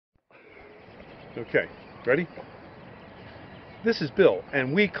Okay, ready? This is Bill,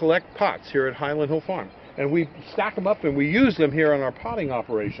 and we collect pots here at Highland Hill Farm. And we stack them up and we use them here on our potting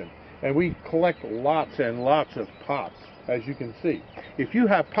operation. And we collect lots and lots of pots, as you can see. If you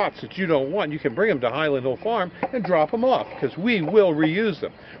have pots that you don't want, you can bring them to Highland Hill Farm and drop them off, because we will reuse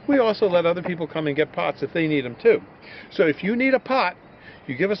them. We also let other people come and get pots if they need them too. So if you need a pot,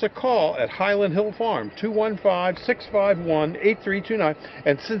 you give us a call at Highland Hill Farm, 215-651-8329.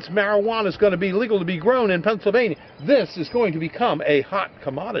 And since marijuana is going to be legal to be grown in Pennsylvania, this is going to become a hot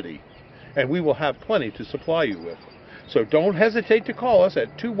commodity. And we will have plenty to supply you with. So don't hesitate to call us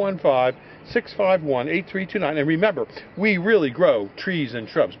at 215-651-8329. And remember, we really grow trees and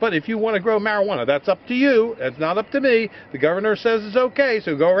shrubs. But if you want to grow marijuana, that's up to you. It's not up to me. The governor says it's okay,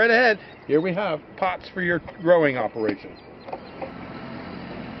 so go right ahead. Here we have pots for your growing operation.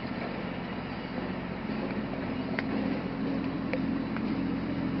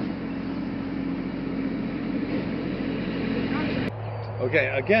 Okay,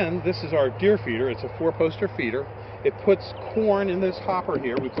 again, this is our deer feeder. It's a 4-poster feeder. It puts corn in this hopper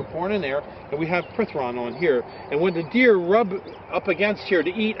here. We put corn in there, and we have Prithron on here. And when the deer rub up against here to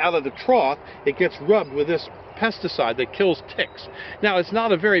eat out of the trough, it gets rubbed with this pesticide that kills ticks. Now, it's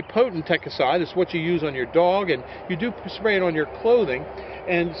not a very potent ticicide. It's what you use on your dog, and you do spray it on your clothing.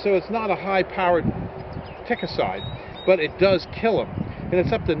 And so it's not a high-powered ticicide, but it does kill them. And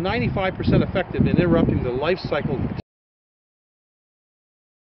it's up to 95% effective in interrupting the life cycle of